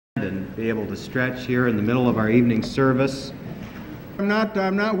And be able to stretch here in the middle of our evening service. I'm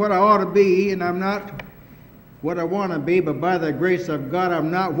not what I ought to be, and I'm not what I want to be, but by the grace of God,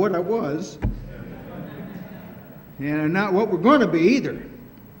 I'm not what I was. And I'm not what we're going to be either.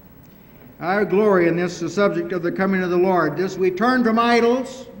 I glory in this, the subject of the coming of the Lord. This, we turn from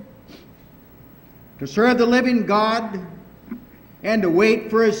idols to serve the living God and to wait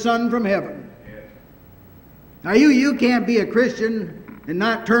for His Son from heaven. Now you can't be a Christian and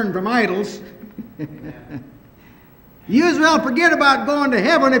not turn from idols. You as well forget about going to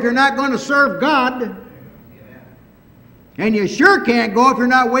heaven if you're not going to serve God. And you sure can't go if you're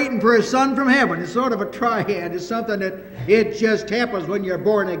not waiting for His Son from heaven. It's sort of a triad. It's something that it just happens when you're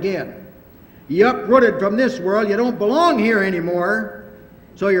born again. You're uprooted from this world. You don't belong here anymore.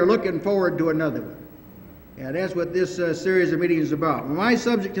 So you're looking forward to another one. Yeah, that's what this series of meetings is about. My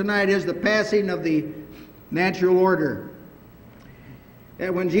subject tonight is the passing of the natural order.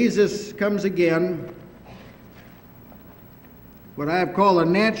 That when Jesus comes again, what I have called the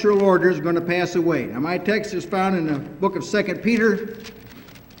natural order is going to pass away. Now my text is found in the book of 2 Peter,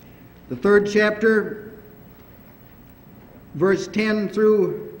 the 3rd chapter, verse 10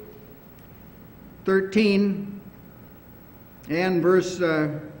 through 13, and verse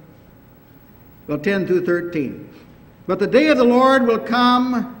 10 through 13. But the day of the Lord will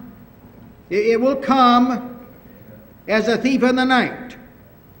come, it will come as a thief in the night,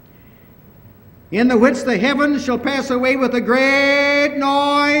 in the which the heavens shall pass away with a great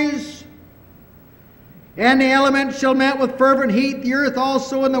noise, and the elements shall melt with fervent heat. The earth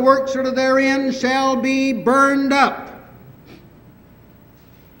also and the works that are therein shall be burned up.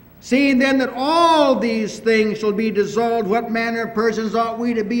 Seeing then that all these things shall be dissolved, what manner of persons ought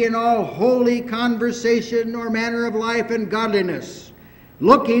we to be in all holy conversation or manner of life and godliness,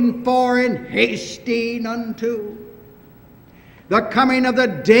 looking for and hasting unto the coming of the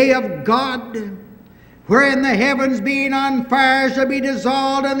day of God, wherein the heavens being on fire shall be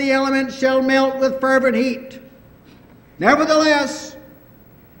dissolved, and the elements shall melt with fervent heat. Nevertheless,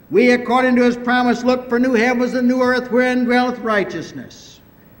 we according to His promise look for new heavens and new earth, wherein dwelleth righteousness,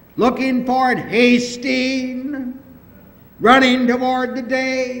 looking for and hasting, running toward the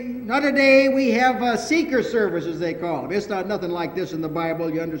day. Not a day we have seeker service, as they call them. It's not nothing like this in the Bible,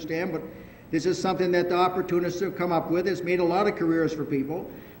 you understand, but this is something that the opportunists have come up with. It's made a lot of careers for people.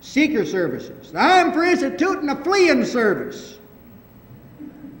 Seeker services. I'm for instituting a fleeing service.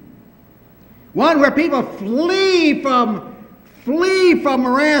 One where people flee from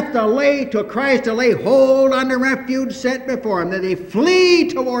wrath to Christ, to lay hold on the refuge set before them. That they flee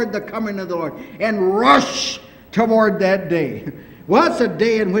toward the coming of the Lord and rush toward that day. What's a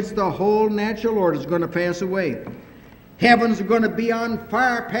day in which the whole natural order is going to pass away? Heavens are going to be on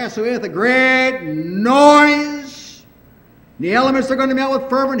fire, pass away with a great noise. The elements are going to melt with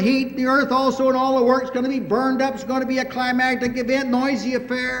fervent heat. The earth also and all the works going to be burned up. It's going to be a climactic event, noisy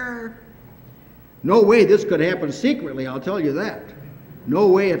affair. No way this could happen secretly, I'll tell you that. No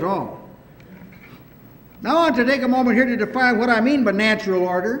way at all. Now I want to take a moment here to define what I mean by natural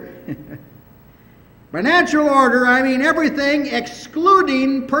order. By natural order, I mean everything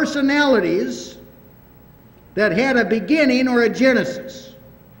excluding personalities that had a beginning or a genesis.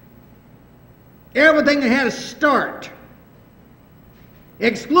 Everything that had a start,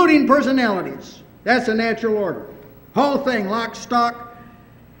 excluding personalities. That's a natural order. Whole thing, lock, stock,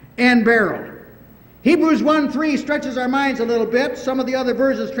 and barrel. Hebrews 1:3 stretches our minds a little bit. Some of the other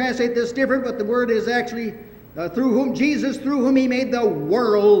versions translate this different, but the word is actually through whom He made the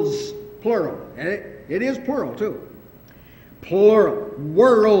worlds, plural. And it is plural too. Plural.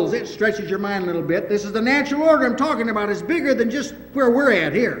 Worlds. It stretches your mind a little bit. This is the natural order I'm talking about. It's bigger than just where we're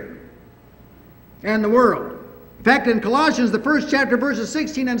at here and the world. In fact, in Colossians, the 1st chapter, verses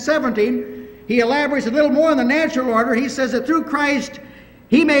 16 and 17, he elaborates a little more on the natural order. He says that through Christ,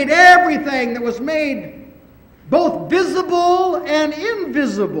 He made everything that was made, both visible and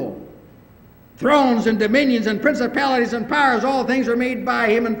invisible. Thrones and dominions and principalities and powers, all things are made by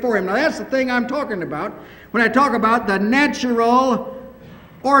Him and for Him. Now that's the thing I'm talking about when I talk about the natural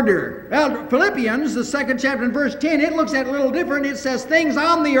order. Well, Philippians, the 2nd chapter and verse 10, it looks at it a little different. It says things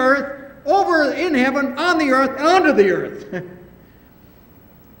on the earth, over in heaven, on the earth, and under the earth.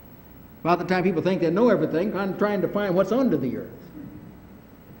 About the time people think they know everything, I'm trying to find what's under the earth.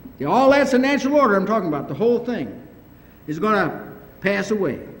 Yeah, all that's the natural order I'm talking about. The whole thing is going to pass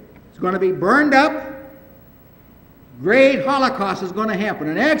away. It's going to be burned up. Great Holocaust is going to happen.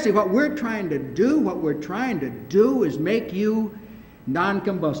 And actually what we're trying to do is make you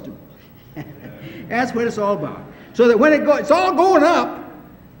non-combustible. That's what it's all about. So that when it's all going up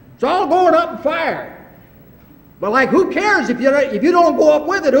in fire. But like, who cares if you don't go up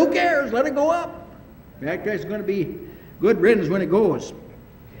with it? Who cares? Let it go up. In fact, it's going to be good riddance when it goes.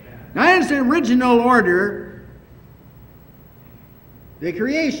 Now, in its original order, the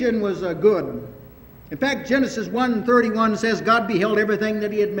creation was good. In fact, Genesis 1:31 says, God beheld everything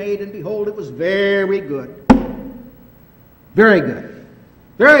that he had made, and behold, it was very good. Very good.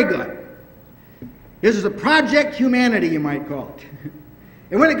 Very good. This is a project humanity, you might call it.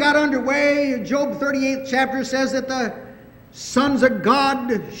 And when it got underway, Job 38th chapter says that the sons of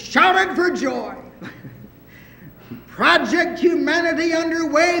God shouted for joy. Project humanity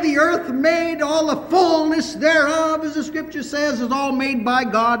underway, the earth made, all the fullness thereof, as the scripture says, is all made by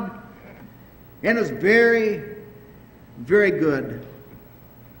God. And it's very, very good.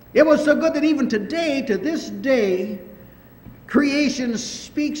 It was so good that even today, to this day, creation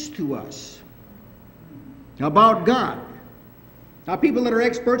speaks to us about God. Now, people that are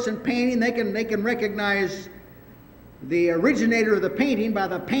experts in painting, they can recognize the originator of the painting by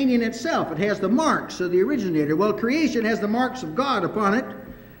the painting itself. It has the marks of the originator. Well, creation has the marks of God upon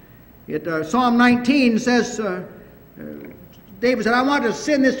it. Psalm 19 says, David said, I want to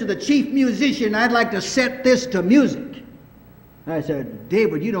send this to the chief musician. I'd like to set this to music. I said,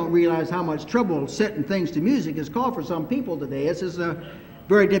 David, you don't realize how much trouble setting things to music is called for some people today. This is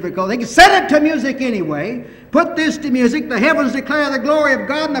very difficult. They can set it to music anyway. Put this to music. The heavens declare the glory of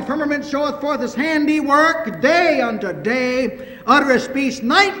God, and the firmament showeth forth his handiwork. Day unto day uttereth speech,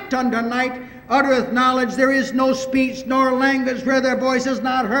 night unto night uttereth knowledge. There is no speech nor language where their voice is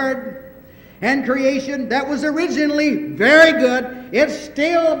not heard. And creation, that was originally very good. It's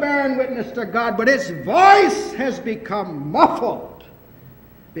still bearing witness to God, but its voice has become muffled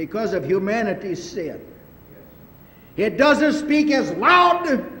because of humanity's sin. It doesn't speak as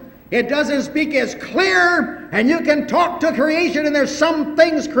loud. It doesn't speak as clear. And you can talk to creation, and there's some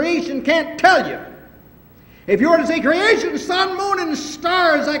things creation can't tell you. If you were to say, creation, sun, moon, and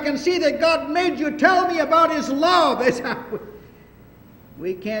stars, I can see that God made you. Tell me about his love.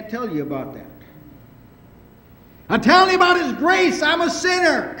 We can't tell you about that. I'm telling you about his grace. I'm a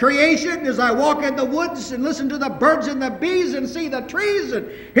sinner. Creation, as I walk in the woods and listen to the birds and the bees and see the trees and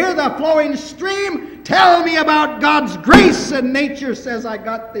hear the flowing stream, tell me about God's grace. And nature says, I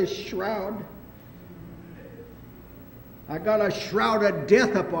got this shroud. I got a shroud of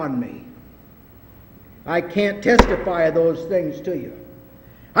death upon me. I can't testify those things to you.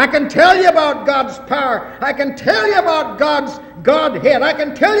 I can tell you about God's power. I can tell you about God's Godhead. I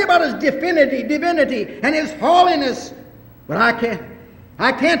can tell you about his divinity and his holiness. But I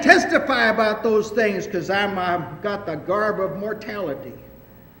can't testify about those things because I've got the garb of mortality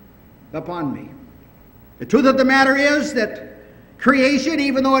upon me. The truth of the matter is that creation,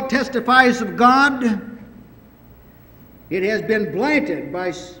 even though it testifies of God, it has been blighted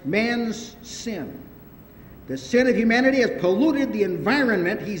by man's sin. The sin of humanity has polluted the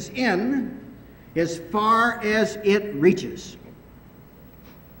environment he's in as far as it reaches.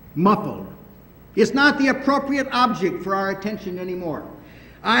 Muffled. It's not the appropriate object for our attention anymore.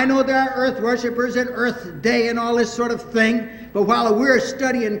 I know there are earth worshippers and Earth Day and all this sort of thing, but while we're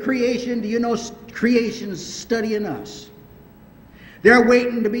studying creation, do you know creation's studying us? They're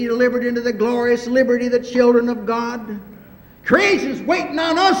waiting to be delivered into the glorious liberty of the children of God. Creation's waiting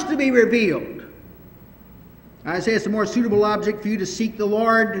on us to be revealed. I say it's a more suitable object for you to seek the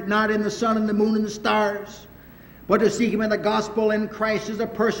Lord, not in the sun and the moon and the stars, but to seek him in the gospel, in Christ as a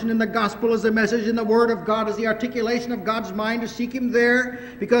person, in the gospel as a message, in the word of God as the articulation of God's mind, to seek him there,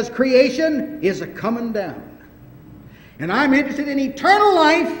 because creation is a coming down. And I'm interested in eternal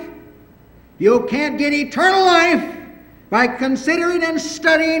life. You can't get eternal life by considering and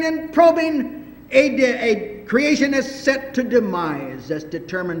studying and probing a creation that's set to demise, that's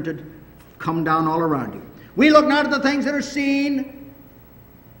determined to come down all around you. We look not at the things that are seen.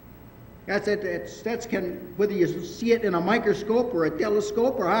 That's whether you see it in a microscope or a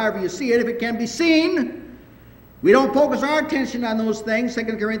telescope or however you see it, if it can be seen. We don't focus our attention on those things.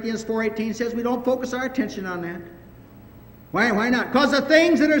 2 Corinthians 4:18 says we don't focus our attention on that. Why not? Because the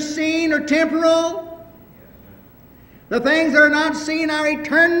things that are seen are temporal. The things that are not seen are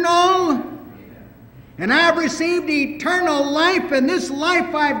eternal. And I've received eternal life, and this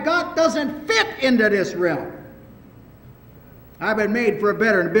life I've got doesn't fit into this realm. I've been made for a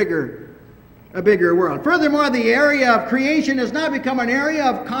better and a bigger world. Furthermore, the area of creation has now become an area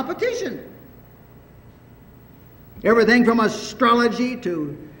of competition. Everything from astrology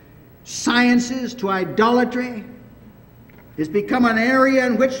to sciences to idolatry has become an area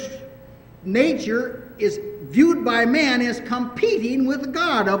in which nature is viewed by man as competing with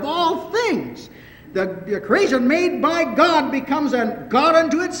God of all things. The creation made by God becomes a God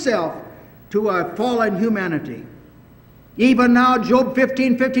unto itself, to a fallen humanity. Even now, Job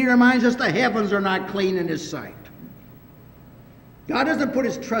 15:15 reminds us the heavens are not clean in His sight. God doesn't put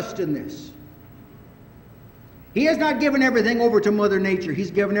His trust in this. He has not given everything over to Mother Nature.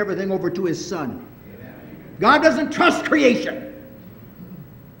 He's given everything over to His Son. God doesn't trust creation.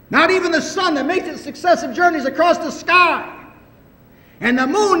 Not even the sun that makes its successive journeys across the sky. And the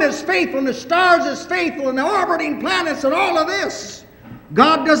moon is faithful, and the stars is faithful, and the orbiting planets, and all of this.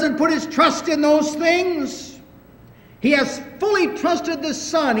 God doesn't put His trust in those things. He has fully trusted the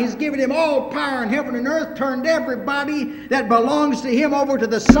Son. He's given Him all power in heaven and earth, turned everybody that belongs to Him over to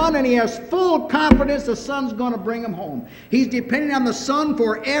the Son, and He has full confidence the Son's going to bring him home. He's depending on the Son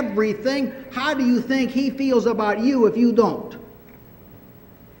for everything. How do you think He feels about you if you don't?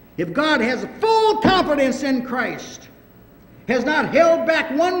 If God has full confidence in Christ, has not held back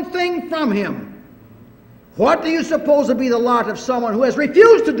one thing from Him, what do you suppose will be the lot of someone who has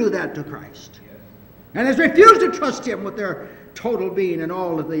refused to do that to Christ? And has refused to trust Him with their total being and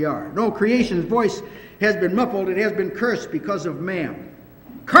all that they are. No, creation's voice has been muffled. It has been cursed because of man.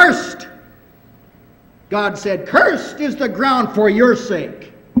 Cursed! God said, cursed is the ground for your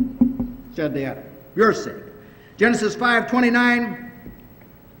sake. Said that. Your sake. Genesis 5:29.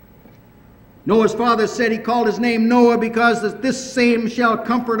 Noah's father said he called his name Noah because this same shall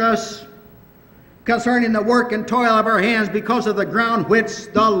comfort us concerning the work and toil of our hands, because of the ground which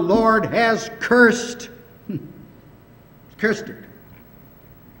the Lord has cursed. Cursed it.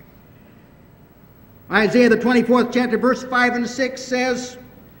 Isaiah the 24th chapter, verse 5 and 6 says,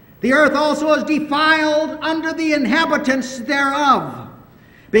 the earth also is defiled under the inhabitants thereof,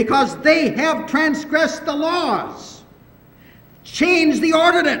 because they have transgressed the laws, changed the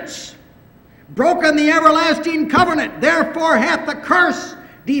ordinance, broken the everlasting covenant. Therefore hath the curse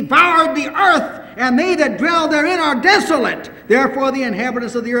devoured the earth, and they that dwell therein are desolate. Therefore the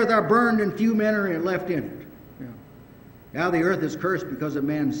inhabitants of the earth are burned, and few men are left in it. Now the earth is cursed because of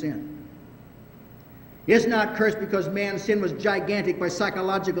man's sin. It's not cursed because man's sin was gigantic by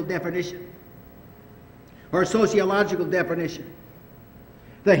psychological definition or sociological definition.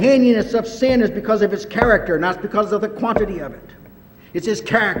 The heinous of sin is because of its character, not because of the quantity of it. It's his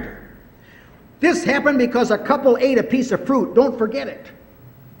character. This happened because a couple ate a piece of fruit. Don't forget it.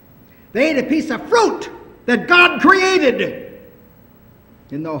 They ate a piece of fruit that God created.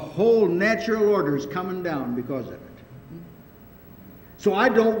 And the whole natural order is coming down because of it. So I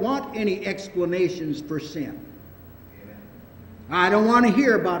don't want any explanations for sin. I don't want to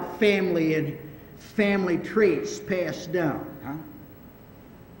hear about family and family traits passed down.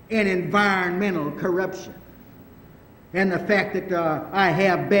 And environmental corruption. And the fact that I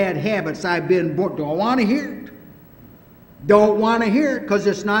have bad habits I've been born. Don't want to hear it. Don't want to hear it because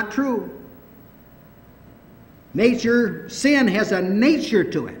it's not true. Sin has a nature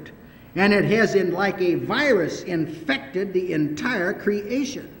to it. And it has, like a virus, infected the entire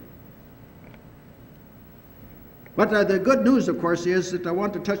creation. But the good news, of course, is that I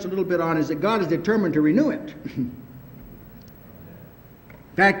want to touch a little bit on is that God is determined to renew it. In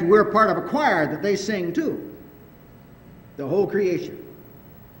fact, we're part of a choir that they sing too. The whole creation.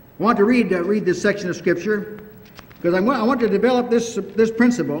 I want to read this section of Scripture because I want to develop this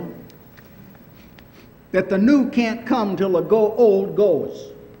principle that the new can't come till the old goes.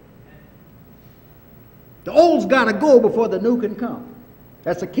 The old's got to go before the new can come.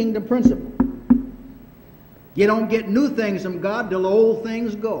 That's a kingdom principle. You don't get new things from God till the old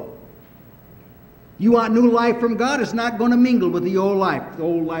things go. You want new life from God, it's not going to mingle with the old life. The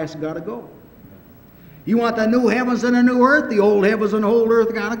old life's got to go. You want the new heavens and the new earth, the old heavens and the old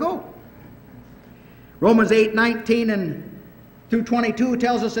earth got to go. Romans 8:19 and through 22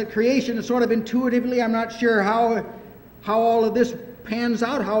 tells us that creation is sort of intuitively, I'm not sure how all of this pans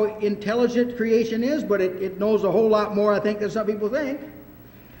out, how intelligent creation is, but it knows a whole lot more, I think, than some people think.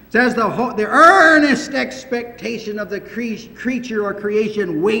 It says the earnest expectation of the creature or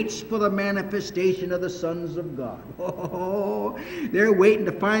creation waits for the manifestation of the sons of God. Oh, they're waiting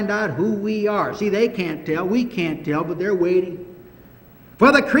to find out who we are. See, they can't tell, we can't tell, but they're waiting.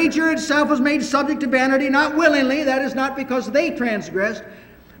 For the creature itself was made subject to vanity, not willingly, that is not because they transgressed,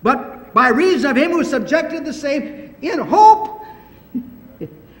 but by reason of him who subjected the same, in hope.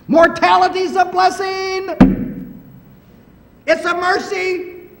 Mortality's a blessing. It's a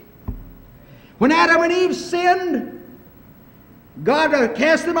mercy. When Adam and Eve sinned, God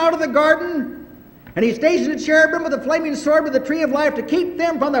cast them out of the garden, and He stationed a cherubim with a flaming sword with the tree of life to keep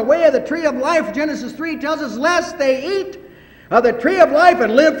them from the way of the tree of life. Genesis 3 tells us, lest they eat of the tree of life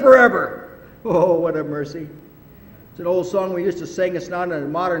and live forever. Oh, what a mercy. It's an old song we used to sing. It's not a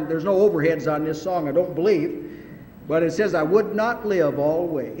modern, there's no overheads on this song, I don't believe. But it says, I would not live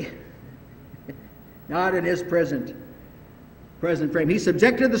always. Not in his present frame. He's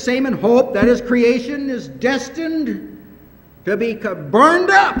subjected to the same in hope that his creation is destined to be burned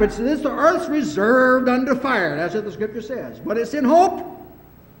up. It's the earth's reserved unto fire. That's what the Scripture says. But it's in hope.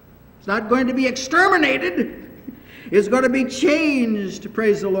 It's not going to be exterminated. It's going to be changed,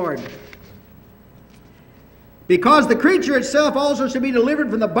 praise the Lord. Because the creature itself also shall be delivered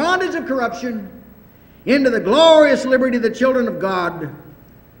from the bondage of corruption into the glorious liberty of the children of God.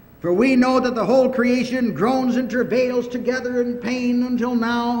 For we know that the whole creation groans and travails together in pain until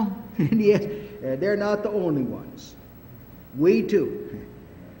now. And yes, they're not the only ones. We too.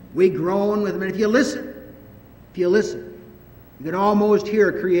 We groan with them. And if you listen, you can almost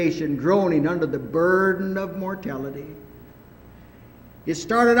hear creation groaning under the burden of mortality. It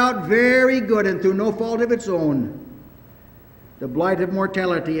started out very good, and through no fault of its own, the blight of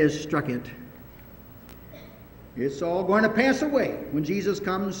mortality has struck it. It's all going to pass away when Jesus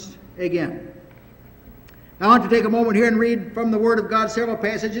comes again. Now, I want to take a moment here and read from the Word of God several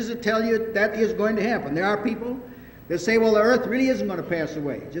passages that tell you that is going to happen. There are people that say, well, the earth really isn't going to pass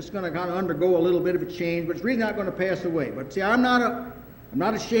away. It's just going to kind of undergo a little bit of a change, but it's really not going to pass away. But see, I'm not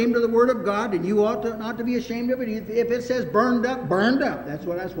ashamed of the Word of God, and you ought not to be ashamed of it. If it says burned up, burned up. That's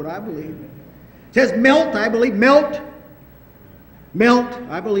what I believe. It says melt, I believe. Melt,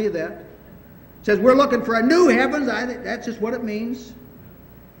 I believe that. It says we're looking for a new heavens. That's just what it means.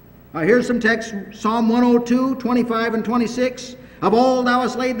 Here's some text, Psalm 102, 25 and 26. Of old thou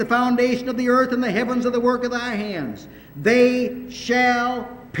hast laid the foundation of the earth, and the heavens are the work of thy hands. They shall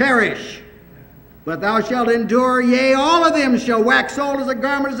perish, but thou shalt endure. Yea, all of them shall wax old as a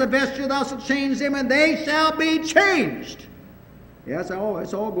garment, as a vesture. Thou shalt change them, and they shall be changed. Yes,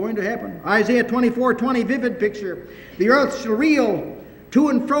 it's all going to happen. Isaiah 24:20, vivid picture. The earth shall reel to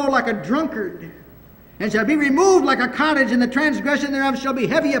and fro like a drunkard, and shall be removed like a cottage, and the transgression thereof shall be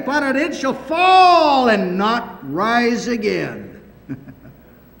heavy upon it. It shall fall and not rise again.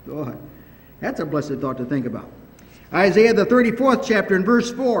 Boy, that's a blessed thought to think about. Isaiah the 34th chapter and verse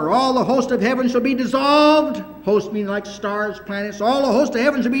 4. All the host of heaven shall be dissolved. Host meaning like stars, planets. All the host of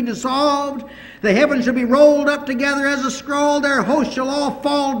heaven shall be dissolved. The heavens shall be rolled up together as a scroll. Their host shall all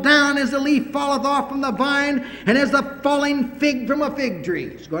fall down as the leaf falleth off from the vine, and as the falling fig from a fig tree.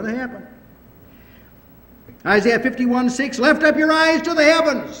 It's going to happen. Isaiah 51:6. Lift up your eyes to the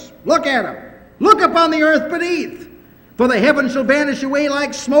heavens. Look at them. Look upon the earth beneath. For the heavens shall vanish away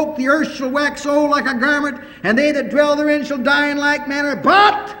like smoke, the earth shall wax old like a garment, and they that dwell therein shall die in like manner.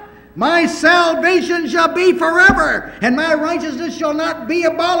 But my salvation shall be forever, and my righteousness shall not be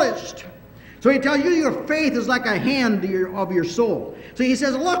abolished. So he tells you your faith is like a hand of your soul. So he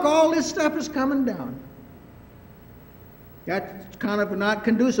says, look, all this stuff is coming down. That's kind of not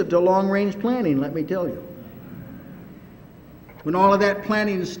conducive to long-range planning, let me tell you. When all of that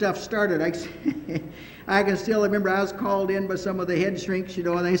planning stuff started, I can still remember I was called in by some of the head shrinks,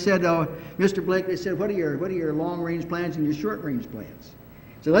 and they said, Mr. Blake, they said, what are your long-range plans and your short-range plans?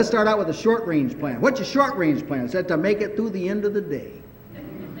 So let's start out with a short-range plan. What's your short-range plan? I said, to make it through the end of the day.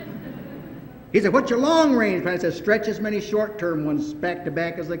 He said, what's your long-range plan? I said, stretch as many short-term ones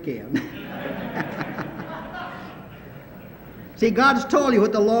back-to-back as I can. See, God's told you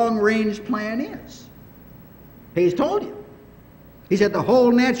what the long-range plan is. He's told you. He said the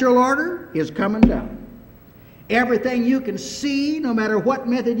whole natural order is coming down. Everything you can see, no matter what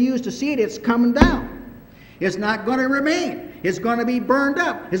method you use to see it, it's coming down. It's not going to remain. It's going to be burned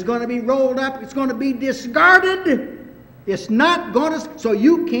up. It's going to be rolled up. It's going to be discarded. It's not going to, so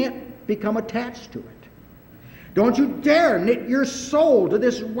you can't become attached to it. Don't you dare knit your soul to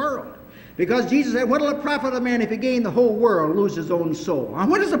this world. Because Jesus said, what will it profit a man if he gain the whole world and lose his own soul?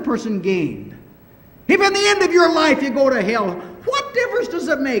 And what does a person gain? If at the end of your life you go to hell, what difference does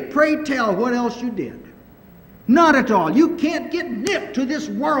it make? Pray tell what else you did. Not at all. You can't get knit to this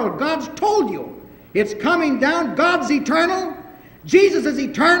world. God's told you. It's coming down. God's eternal. Jesus is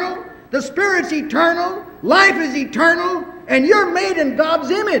eternal. The Spirit's eternal. Life is eternal. And you're made in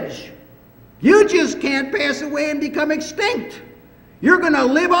God's image. You just can't pass away and become extinct. You're going to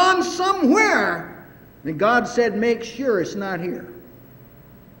live on somewhere. And God said, make sure it's not here.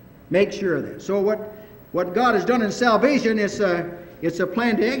 Make sure of that. So what God has done in salvation is it's a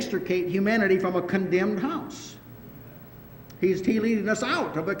plan to extricate humanity from a condemned house. He's leading us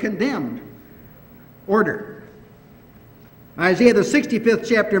out of a condemned order. Isaiah the 65th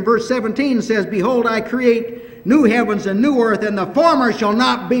chapter and verse 17 says, behold, I create new heavens and new earth, and the former shall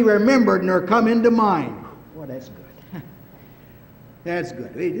not be remembered nor come into mind. Well, that's good. That's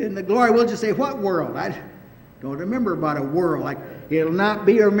good. In the glory, we'll just say, what world? I don't remember about a world. Like, it'll not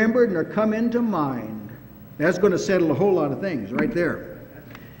be remembered nor come into mind. That's going to settle a whole lot of things right there.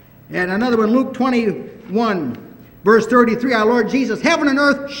 And another one, Luke 21, verse 33, our Lord Jesus, heaven and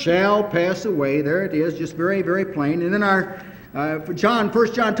earth shall pass away. There it is, just very, very plain. And then our 1 John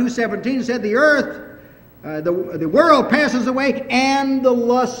 2:17 said, the earth, the world passes away and the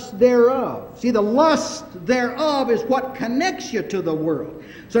lust thereof. See, the lust thereof is what connects you to the world.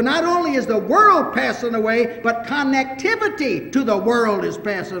 So not only is the world passing away, but connectivity to the world is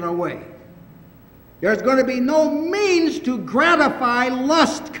passing away. There's going to be no means to gratify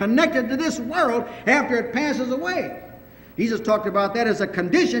lust connected to this world after it passes away. Jesus talked about that as a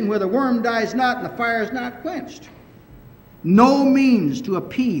condition where the worm dies not and the fire is not quenched. No means to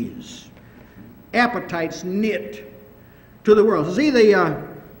appease appetites knit to the world. So see,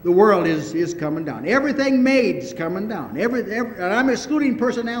 the world is coming down. Everything made's coming down. And I'm excluding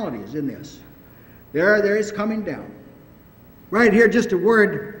personalities in this. There is coming down. Right here, just a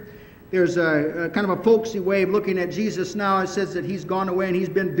word. There's a kind of a folksy way of looking at Jesus now. It says that he's gone away and he's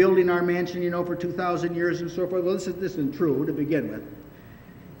been building our mansion, for 2,000 years and so forth. Well, this isn't true to begin with.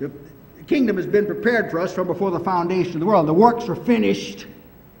 The kingdom has been prepared for us from before the foundation of the world. The works are finished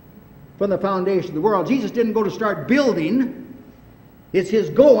from the foundation of the world. Jesus didn't go to start building. It's his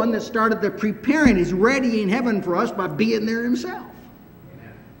going that started the preparing. He's readying heaven for us by being there himself.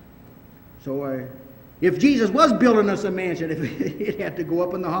 So if Jesus was building us a mansion, it had to go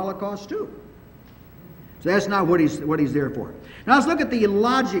up in the Holocaust too. So that's not what he's there for. Now let's look at the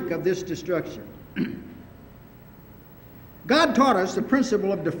logic of this destruction. God taught us the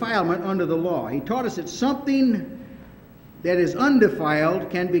principle of defilement under the law. He taught us that something that is undefiled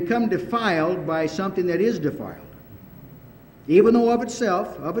can become defiled by something that is defiled. Even though of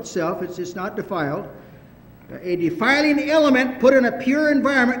itself, it's not defiled. A defiling element put in a pure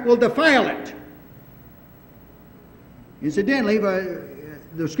environment will defile it. Incidentally,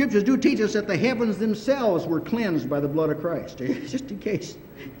 the scriptures do teach us that the heavens themselves were cleansed by the blood of Christ. Just in case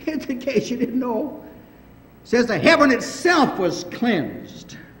you didn't know. It says the heaven itself was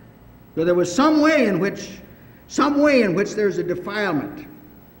cleansed. So there was some way in which there's a defilement.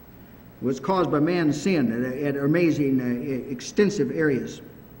 It was caused by man's sin at amazing, extensive areas.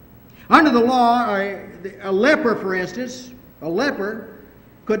 Under the law, a leper, for instance,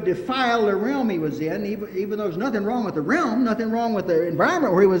 could defile the realm he was in, even though there's nothing wrong with the realm, nothing wrong with the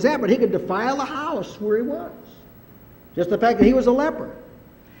environment where he was at, but he could defile the house where he was. Just the fact that he was a leper.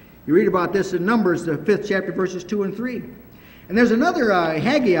 You read about this in Numbers, the 5th chapter, verses 2 and 3. And there's another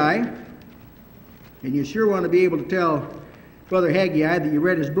Haggai, and you sure want to be able to tell Brother Haggai that you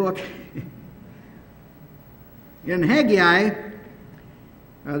read his book. In Haggai,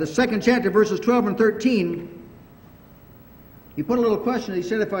 the 2nd chapter, verses 12 and 13, he put a little question. He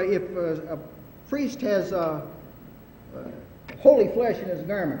said, if a priest has holy flesh in his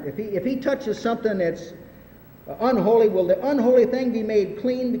garment, if he touches something that's unholy, will the unholy thing be made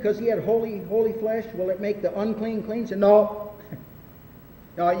clean because he had holy flesh? Will it make the unclean clean? He said, no.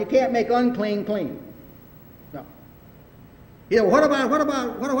 No, you can't make unclean clean. No. What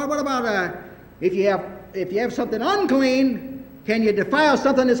about if you have something unclean, can you defile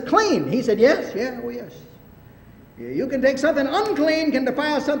something that's clean? He said, yes. Yes. You can take something unclean, can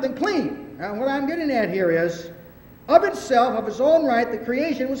defile something clean. Now, what I'm getting at here is, of itself, of its own right, the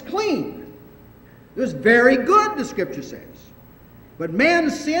creation was clean. It was very good, the Scripture says. But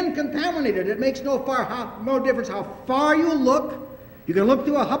man's sin contaminated it. It makes no difference how far you look. You can look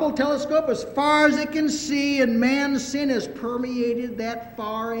through a Hubble telescope as far as it can see, and man's sin has permeated that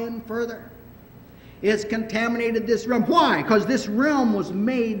far and further. It's contaminated this realm. Why? Because this realm was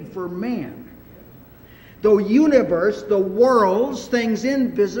made for man. The universe, the worlds, things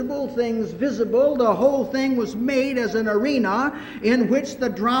invisible, things visible, the whole thing was made as an arena in which the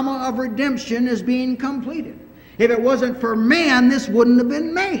drama of redemption is being completed. If it wasn't for man, this wouldn't have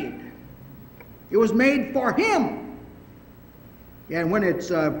been made. It was made for him. And when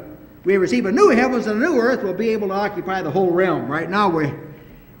we receive a new heavens and a new earth, we'll be able to occupy the whole realm. Right now,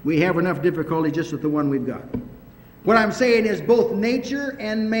 we have enough difficulty just with the one we've got. What I'm saying is both nature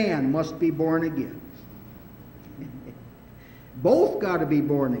and man must be born again. Both got to be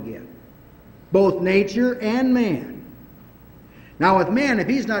born again. Both nature and man. Now with man, if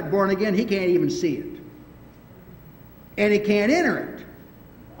he's not born again, he can't even see it. And he can't enter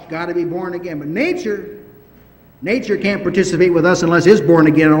it. Got to be born again. But nature can't participate with us unless it's born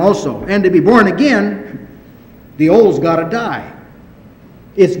again also. And to be born again, the old's got to die.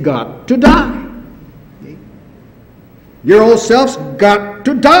 It's got to die. Your old self's got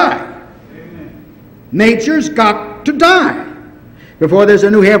to die. Nature's got to die before there's a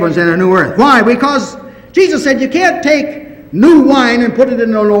new heavens and a new earth. Why? Because Jesus said you can't take new wine and put it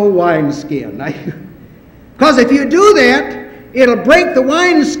in an old wineskin. Because if you do that, it'll break the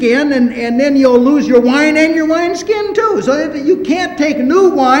wineskin, and then you'll lose your wine and your wineskin too. So that you can't take new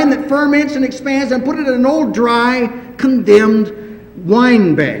wine that ferments and expands and put it in an old, dry, condemned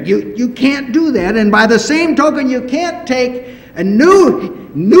wine bag. You can't do that. And by the same token, you can't take a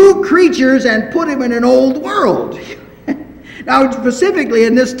new creatures and put them in an old world. Now, specifically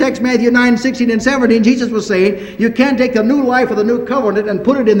in this text, Matthew 9, 16, and 17, Jesus was saying, you can't take the new life of the new covenant and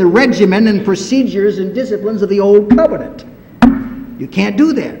put it in the regimen and procedures and disciplines of the old covenant. You can't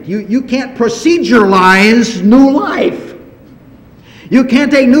do that. You can't proceduralize new life. You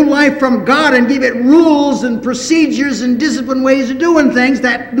can't take new life from God and give it rules and procedures and disciplined ways of doing things.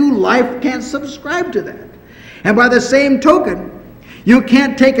 That new life can't subscribe to that. And by the same token, you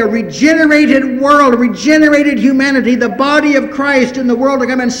can't take a regenerated world, a regenerated humanity, the body of Christ in the world to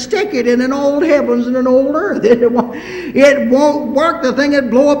come and stick it in an old heavens and an old earth. It won't work. The thing would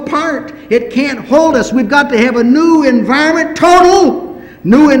blow apart. It can't hold us. We've got to have a new environment, total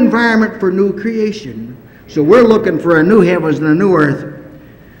new environment for new creation. So we're looking for a new heavens and a new earth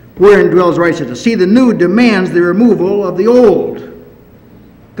wherein dwells righteousness. See, the new demands the removal of the old.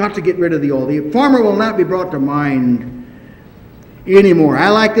 Got to get rid of the old. The former will not be brought to mind anymore. I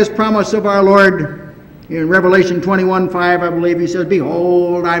like this promise of our Lord in Revelation 21:5, I believe. He says,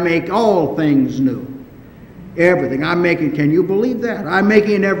 behold, I make all things new. Everything. I'm making, can you believe that? I'm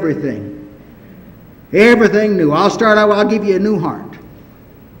making everything. Everything new. I'll start out, I'll give you a new heart.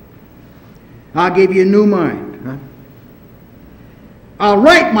 I'll give you a new mind. Huh? I'll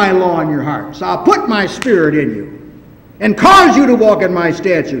write my law in your hearts. I'll put my spirit in you and cause you to walk in my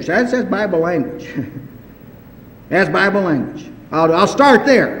statutes. That's Bible language. That's Bible language. I'll start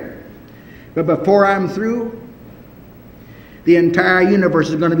there. But before I'm through, the entire universe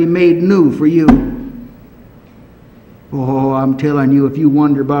is going to be made new for you. Oh, I'm telling you, if you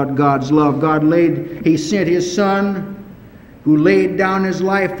wonder about God's love, He sent His Son, who laid down His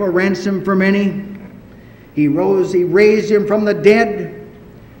life for ransom for many. He raised Him from the dead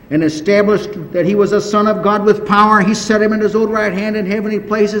and established that He was a Son of God with power. He set Him in His own right hand in heavenly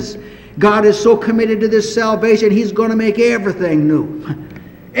places. God is so committed to this salvation, He's going to make everything new.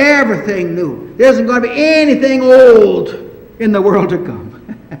 Everything new. There isn't going to be anything old in the world to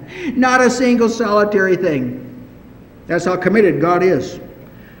come. Not a single solitary thing. That's how committed God is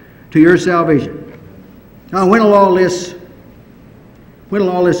to your salvation. Now, when will all this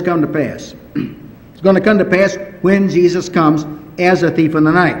come to pass? It's going to come to pass when Jesus comes as a thief in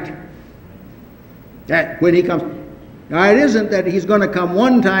the night. When He comes. Now, it isn't that He's going to come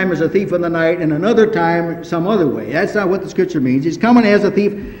one time as a thief in the night and another time some other way. That's not what the Scripture means. He's coming as a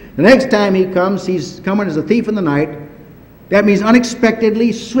thief. The next time He comes, He's coming as a thief in the night. That means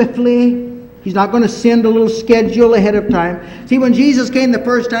unexpectedly, swiftly. He's not going to send a little schedule ahead of time. See, when Jesus came the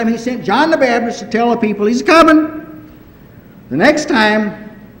first time, He sent John the Baptist to tell the people He's coming. The next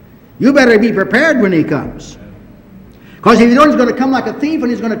time, you better be prepared when He comes. Because if you don't, He's going to come like a thief and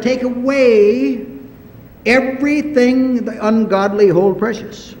He's going to take away everything the ungodly hold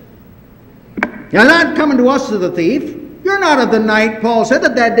precious. You're not coming to us as a thief. You're not of the night. Paul said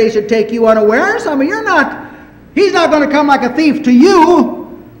that day should take you unawares. I mean, you're not. He's not going to come like a thief to you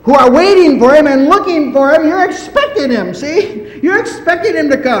who are waiting for Him and looking for Him. You're expecting Him, see? You're expecting Him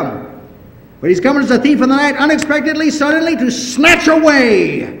to come. But He's coming as a thief in the night, unexpectedly, suddenly, to snatch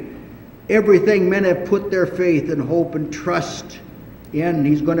away everything men have put their faith and hope and trust in.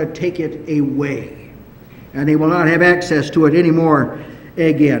 He's going to take it away. And they will not have access to it anymore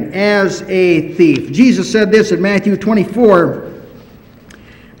again. As a thief. Jesus said this in Matthew 24,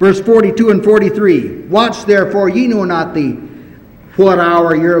 verse 42 and 43. Watch therefore, ye know not what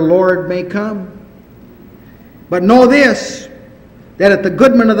hour your Lord may come. But know this, that if the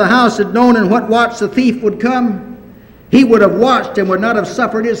goodman of the house had known in what watch the thief would come, he would have watched and would not have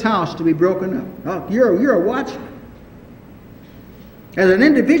suffered his house to be broken up. Oh, you're a watchman. As an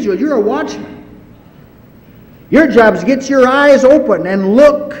individual, you're a watchman. Your job is to get your eyes open and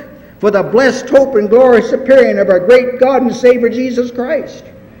look for the blessed hope and glorious appearing of our great God and Savior Jesus Christ.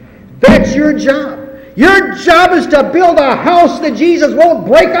 That's your job. Your job is to build a house that Jesus won't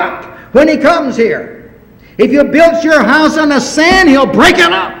break up when He comes here. If you built your house on the sand, He'll break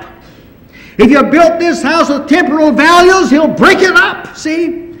it up. If you built this house with temporal values, He'll break it up.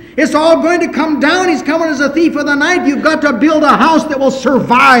 See? It's all going to come down. He's coming as a thief of the night. You've got to build a house that will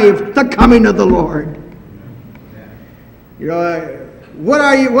survive the coming of the Lord. You know,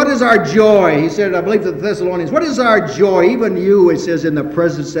 what is our joy? He said, I believe to the Thessalonians, what is our joy? Even you, it says, in the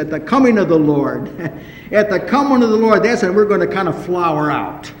presence at the coming of the Lord. At the coming of the Lord, that's when we're going to kind of flower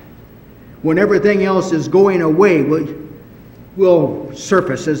out. When everything else is going away, we'll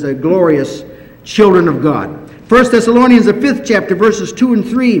surface as the glorious children of God. 1 Thessalonians, the 5th chapter, verses 2 and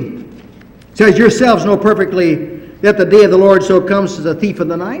 3, says, yourselves know perfectly that the day of the Lord so comes as a thief in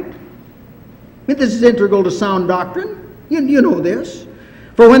the night. This is integral to sound doctrine. You know this.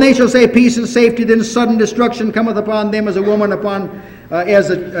 For when they shall say peace and safety, then sudden destruction cometh upon them as a woman upon as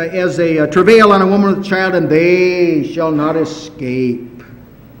a travail on a woman with a child, and they shall not escape.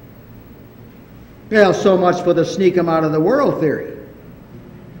 Well, so much for the sneak 'em out of the world theory.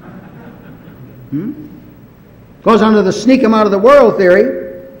 Goes under the sneak 'em out of the world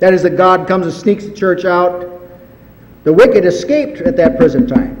theory. That is, that God comes and sneaks the church out. The wicked escaped at that present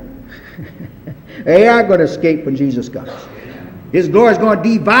time. They are going to escape when Jesus comes. His glory is going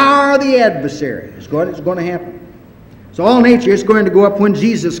to devour the adversary. It's going to happen. So all nature is going to go up when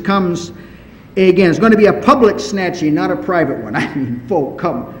Jesus comes again. It's going to be a public snatching, not a private one. I mean, folk,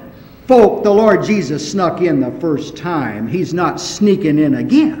 the Lord Jesus snuck in the first time. He's not sneaking in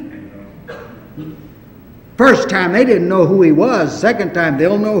again. First time, they didn't know who he was. Second time,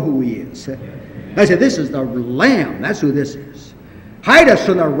 they'll know who he is. I said, this is the Lamb. That's who this is. Hide us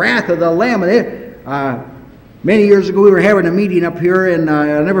from the wrath of the Lamb. Many years ago, we were having a meeting up here, and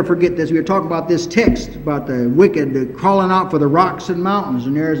I'll never forget this. We were talking about this text about the wicked crawling out for the rocks and mountains.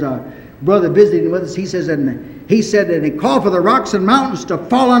 And there's a brother visiting with us. He said, and he called for the rocks and mountains to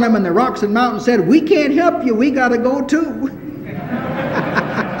fall on him, and the rocks and mountains said, we can't help you. We got to go too.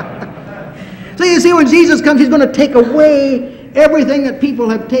 So you see, when Jesus comes, he's going to take away everything that people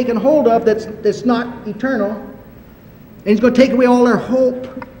have taken hold of that's not eternal. And he's going to take away all their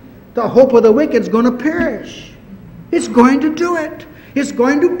hope. The hope of the wicked is going to perish. It's going to do it. It's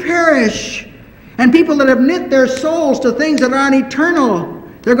going to perish. And people that have knit their souls to things that aren't eternal,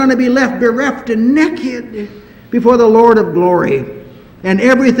 they're going to be left bereft and naked before the Lord of glory. And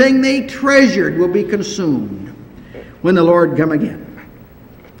everything they treasured will be consumed when the Lord come again.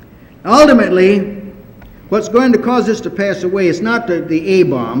 Ultimately, what's going to cause this to pass away is not the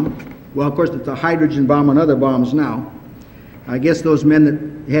A-bomb. Well, of course, it's the hydrogen bomb and other bombs now. I guess those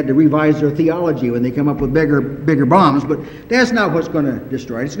men that had to revise their theology when they come up with bigger bombs, but that's not what's going to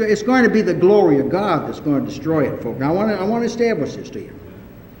destroy it. It's going to be the glory of God that's going to destroy it, folks. Now, I want to establish this to you.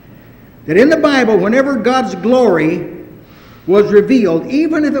 That in the Bible, whenever God's glory was revealed,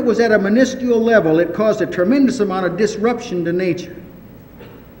 even if it was at a minuscule level, it caused a tremendous amount of disruption to nature.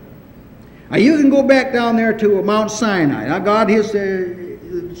 Now, you can go back down there to Mount Sinai. Now, God,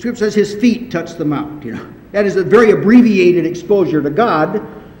 the Scripture says his feet touched the mount, you know. That is a very abbreviated exposure to God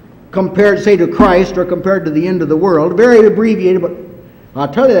compared, say, to Christ or compared to the end of the world. Very abbreviated, but I'll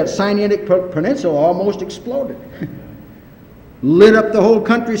tell you that Sinai Peninsula almost exploded. Lit up the whole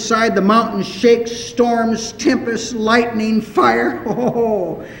countryside, the mountains shake, storms, tempests, lightning, fire.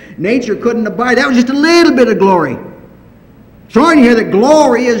 Oh, nature couldn't abide. That was just a little bit of glory. Showing you here that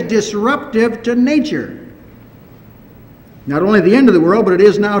glory is disruptive to nature. Not only the end of the world, but it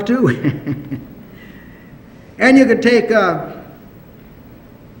is now too. And you could take at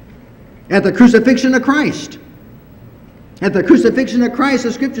the crucifixion of Christ. At the crucifixion of Christ,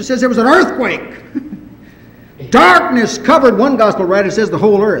 the Scripture says there was an earthquake. Darkness covered, one gospel writer says, the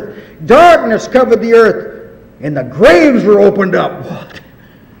whole earth. Darkness covered the earth, and the graves were opened up. What?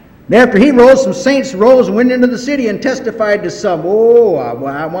 And after he rose, some saints rose and went into the city and testified to some. Oh,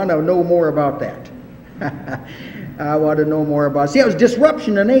 I want to know more about that. I want to know more about it. See, it was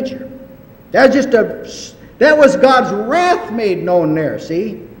disruption to nature. That was God's wrath made known there,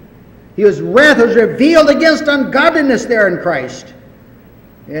 see? His wrath was revealed against ungodliness there in Christ,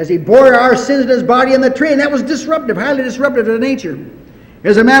 as he bore our sins in his body in the tree, and that was disruptive, highly disruptive to nature.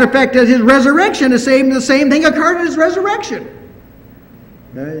 As a matter of fact, as his resurrection, the same thing occurred at his resurrection.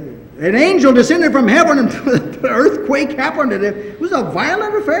 An angel descended from heaven and the earthquake happened, and it was a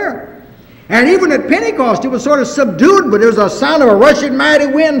violent affair. And even at Pentecost, it was sort of subdued, but there was a sound of a rushing mighty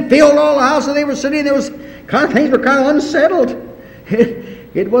wind filled all the house that they were sitting. Things were kind of unsettled.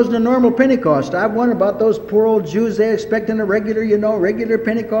 It wasn't a normal Pentecost. I've wondered about those poor old Jews. They expecting a regular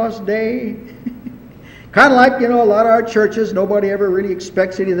Pentecost day. Kind of like, a lot of our churches, nobody ever really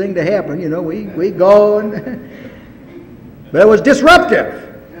expects anything to happen. We go and... But it was disruptive.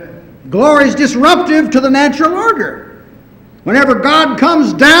 Glory is disruptive to the natural order. Whenever God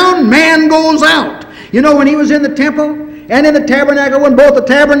comes down, man goes out. When he was in the temple and in the tabernacle, when both the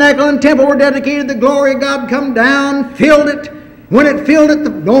tabernacle and temple were dedicated, the glory of God come down, filled it. When it filled it,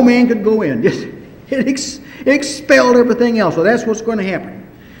 no man could go in. It expelled everything else. So that's what's going to happen.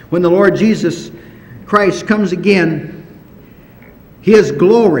 When the Lord Jesus Christ comes again, his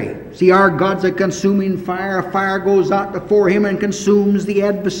glory. See, our God's a consuming fire. Fire goes out before him and consumes the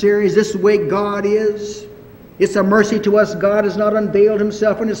adversaries. This is the way God is. It's a mercy to us. God has not unveiled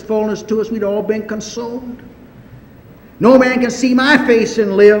himself in his fullness to us. We'd all been consumed. No man can see my face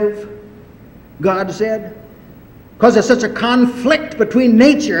and live, God said. Because there's such a conflict between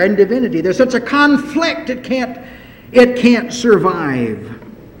nature and divinity. There's such a conflict it can't survive.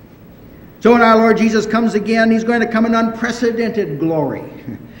 So when our Lord Jesus comes again, He's going to come in unprecedented glory.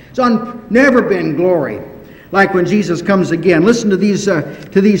 It's never been glory like when Jesus comes again. Listen to these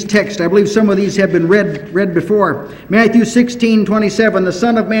texts. I believe some of these have been read before. Matthew 16:27, the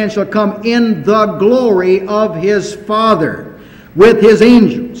Son of Man shall come in the glory of His Father with His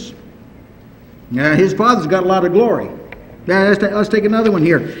angels. Now, His Father's got a lot of glory. Now, let's take another one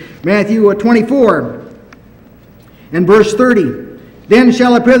here. Matthew 24 and verse 30. Then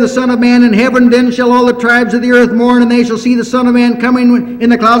shall appear the Son of Man in heaven, then shall all the tribes of the earth mourn, and they shall see the Son of Man coming in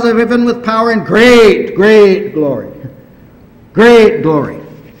the clouds of heaven with power and great, great glory. Great glory.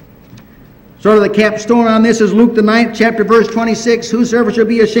 Sort of the capstone on this is Luke the 9th chapter, verse 26. Whosoever shall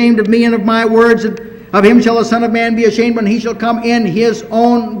be ashamed of me and of my words, of him shall the Son of Man be ashamed when He shall come in His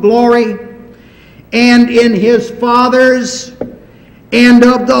own glory, and in His Father's, and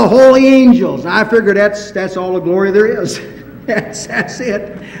of the holy angels. I figure that's all the glory there is. That's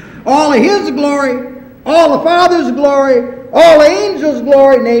it. All of His glory, all the Father's glory, all the angels'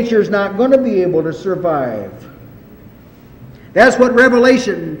 glory, nature's not going to be able to survive. That's what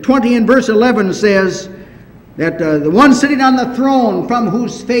Revelation 20 and verse 11 says, that the one sitting on the throne, from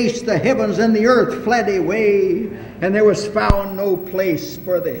whose face the heavens and the earth fled away, and there was found no place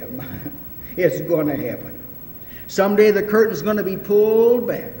for them. It's going to happen. Someday the curtain's going to be pulled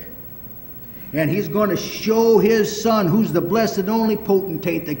back. And He's going to show His Son, who's the blessed and only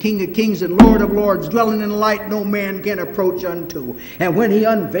potentate, the King of kings and Lord of lords, dwelling in light no man can approach unto. And when He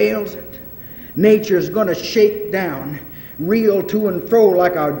unveils it, nature's going to shake down, reel to and fro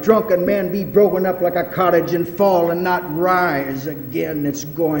like a drunken man, be broken up like a cottage and fall and not rise again. It's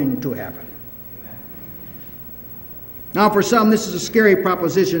going to happen. Now for some this is a scary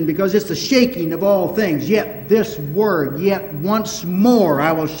proposition because it's the shaking of all things. Yet this word, yet once more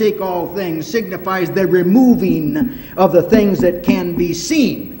I will shake all things, signifies the removing of the things that can be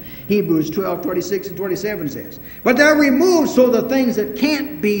seen. Hebrews 12:26 and 27 says. But they're removed so the things that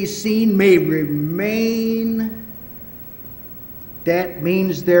can't be seen may remain. That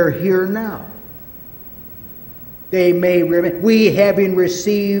means they're here now. They may remain. We having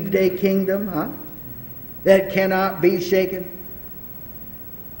received a kingdom, that cannot be shaken.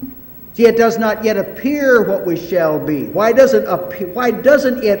 See, it does not yet appear what we shall be. Why doesn't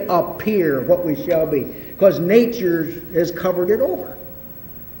it appear what we shall be? Because nature has covered it over.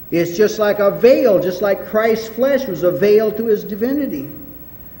 It's just like a veil, just like Christ's flesh was a veil to His divinity.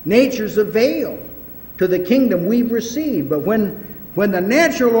 Nature's a veil to the kingdom we've received. But when the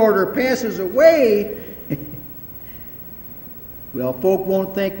natural order passes away, well, folk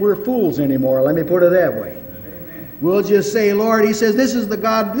won't think we're fools anymore. Let me put it that way. Amen. We'll just say, Lord, He says, this is the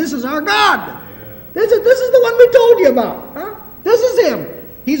God, this is our God. Yeah. This is the one we told you about. Huh? This is Him.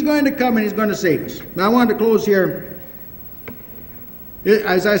 He's going to come and He's going to save us. Now I wanted to close here.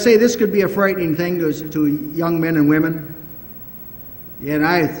 As I say, this could be a frightening thing to young men and women. And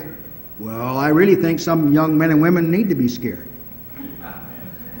I really think some young men and women need to be scared.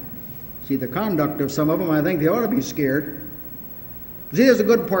 See, the conduct of some of them, I think they ought to be scared. See, there's a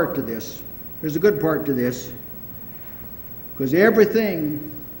good part to this. There's a good part to this. Because everything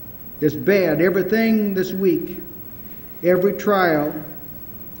that's bad, everything that's weak, every trial,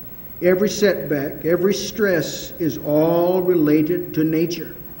 every setback, every stress is all related to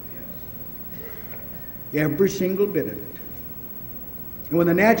nature. Every single bit of it. And when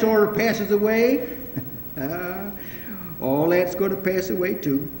the natural order passes away, all that's going to pass away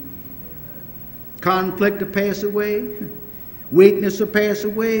too. Conflict to pass away. Weakness will pass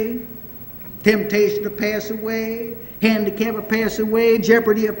away. Temptation will pass away. Handicap will pass away.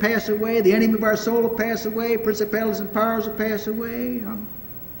 Jeopardy will pass away. The enemy of our soul will pass away. Principalities and powers will pass away.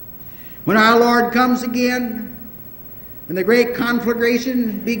 When our Lord comes again, and the great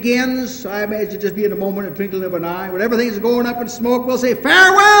conflagration begins, I imagine just be in a moment, a twinkling of an eye. When everything's going up in smoke, we'll say,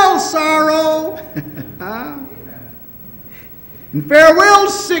 farewell, sorrow. And farewell,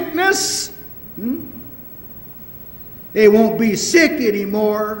 sickness. They won't be sick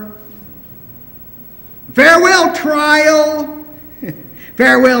anymore. Farewell, trial.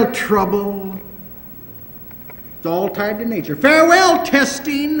 Farewell, trouble. It's all tied to nature. Farewell,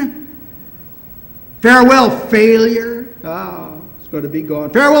 testing. Farewell, failure. Oh, it's going to be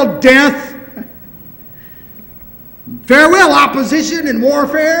gone. Farewell, death. Farewell, opposition and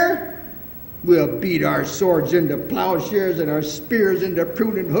warfare. We'll beat our swords into plowshares and our spears into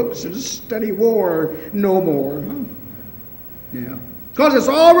pruning hooks and study war no more. Yeah. Because it's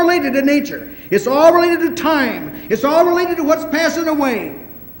all related to nature. It's all related to time. It's all related to what's passing away.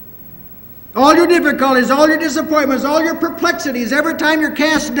 All your difficulties, all your disappointments, all your perplexities, every time you're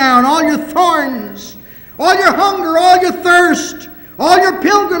cast down, all your thorns, all your hunger, all your thirst, all your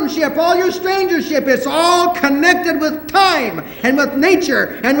pilgrimship, all your strangership, it's all connected with time and with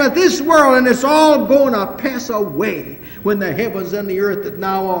nature and with this world, and it's all going to pass away when the heavens and the earth that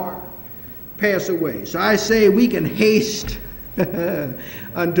now are pass away. So I say we can haste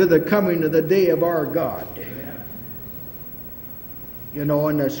unto the coming of the day of our God. You know,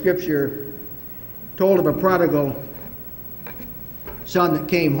 in the scripture told of a prodigal son that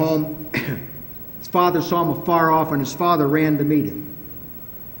came home. His father saw him afar off, and his father ran to meet him.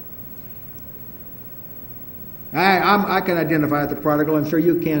 I can identify with the prodigal. I'm sure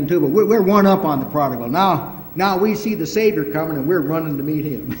you can too, but we're one up on the prodigal. Now we see the Savior coming, and we're running to meet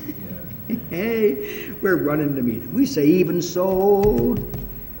him. Hey, we're running to meet him. We say, even so.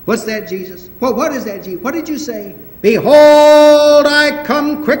 What's that, Jesus? What is that, Jesus? What did you say? Behold, I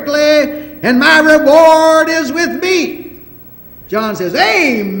come quickly, and my reward is with me. John says,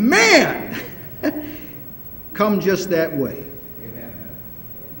 amen. Come just that way. Amen.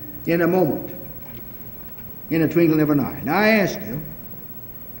 In a moment. In a twinkling of an eye. Now I ask you,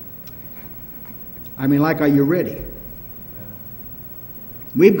 are you ready?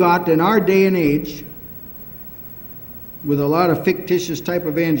 We've got, in our day and age, with a lot of fictitious type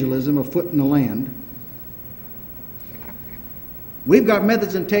evangelism afoot in the land, we've got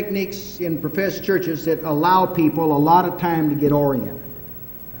methods and techniques in professed churches that allow people a lot of time to get oriented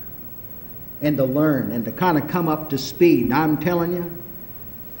and to learn and to kind of come up to speed. And I'm telling you,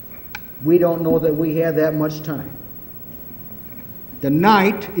 we don't know that we have that much time. The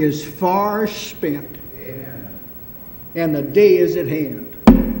night is far spent. Amen. And the day is at hand.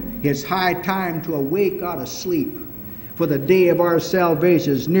 It's high time to awake out of sleep, for the day of our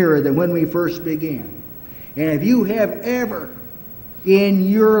salvation is nearer than when we first began. And if you have ever in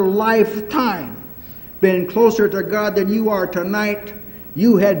your lifetime been closer to God than you are tonight,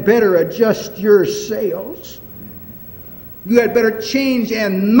 you had better adjust your sails. You had better change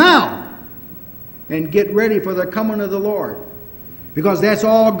and now and get ready for the coming of the Lord. Because that's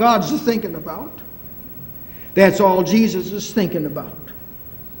all God's thinking about. That's all Jesus is thinking about.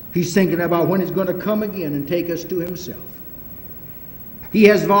 He's thinking about when He's going to come again and take us to Himself. He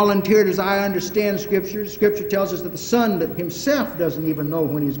has volunteered, as I understand Scripture. Scripture tells us that the Son Himself doesn't even know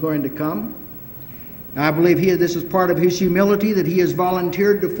when He's going to come. I believe this is part of His humility, that He has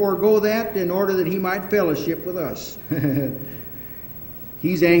volunteered to forego that in order that He might fellowship with us.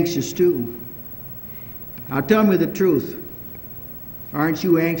 He's anxious too. Now tell me the truth. Aren't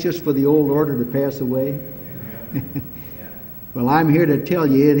you anxious for the old order to pass away? Well, I'm here to tell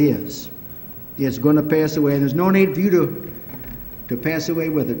you it is. It's going to pass away, and there's no need for you to pass away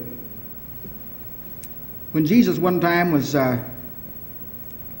with it. When Jesus one time went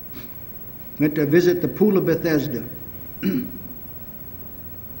to visit the pool of Bethesda,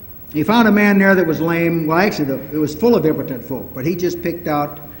 he found a man there that was lame. Well, actually, it was full of impotent folk, but he just picked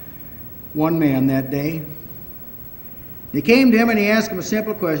out one man that day. He came to him and he asked him a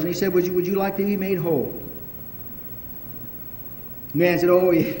simple question. He said, would you like to be made whole? The man said,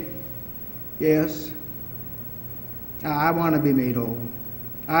 oh, yes. I want to be made whole.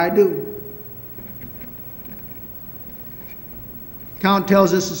 I do. Account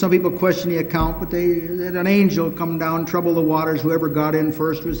tells us that some people question the account, but that an angel come down, trouble the waters. Whoever got in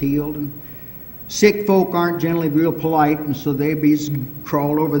first was healed. And sick folk aren't generally real polite, and so they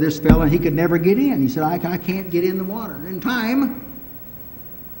crawled over this fellow, and he could never get in. He said, I can't get in the water. In time,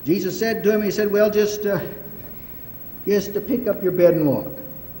 Jesus said to him, he said, well, just to pick up your bed and walk.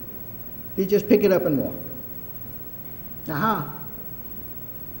 You just pick it up and walk. Now,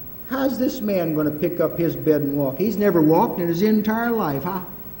 how's this man going to pick up his bed and walk? He's never walked in his entire life.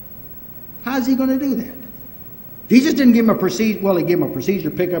 How's he going to do that? Jesus didn't give him a procedure. Well, he gave him a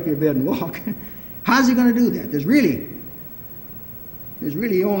procedure, pick up your bed and walk. How's he going to do that? There's really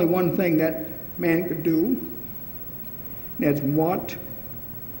only one thing that man could do. And that's want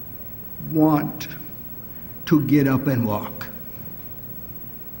to get up and walk.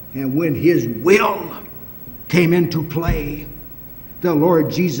 And when his will came into play, the Lord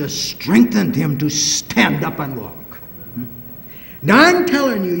Jesus strengthened him to stand up and walk. Now I'm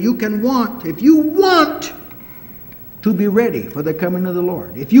telling you, you can want, if you want to be ready for the coming of the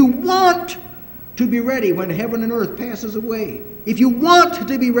Lord, if you want to be ready when heaven and earth passes away, if you want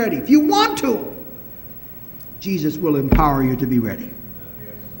to be ready, if you want to, Jesus will empower you to be ready.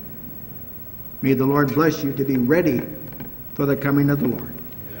 May the Lord bless you to be ready for the coming of the Lord.